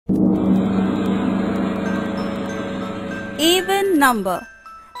Even number.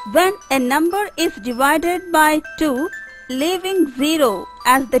 When a number is divided by 2, leaving 0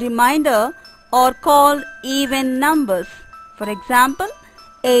 as the remainder, are called even numbers. For example,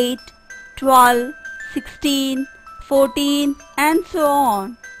 8, 12, 16, 14 and so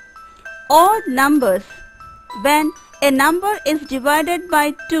on. Odd numbers. When a number is divided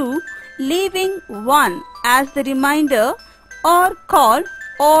by 2, leaving 1 as the remainder, are called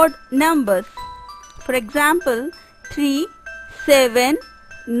odd numbers. For example, 3, 7,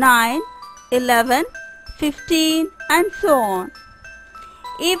 9, 11, 15 and so on.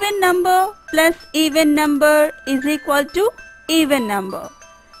 Even number plus even number is equal to even number.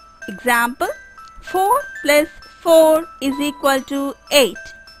 Example, 4 plus 4 is equal to 8.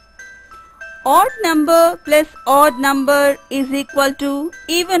 Odd number plus odd number is equal to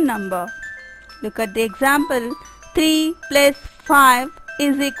even number. Look at the example, 3 plus 5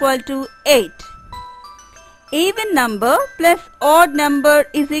 is equal to 8. Even number plus odd number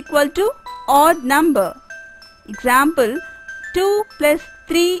is equal to odd number. Example, 2 plus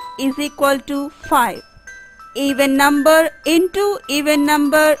 3 is equal to 5. Even number into even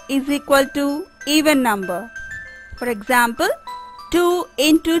number is equal to even number. For example, 2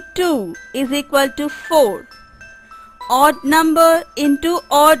 into 2 is equal to 4. Odd number into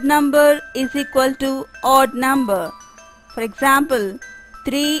odd number is equal to odd number. For example,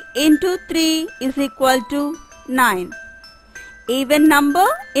 3 into 3 is equal to 9. Even number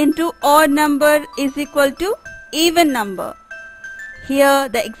into odd number is equal to even number. Here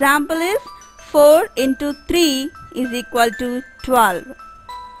the example is 4 into 3 is equal to 12.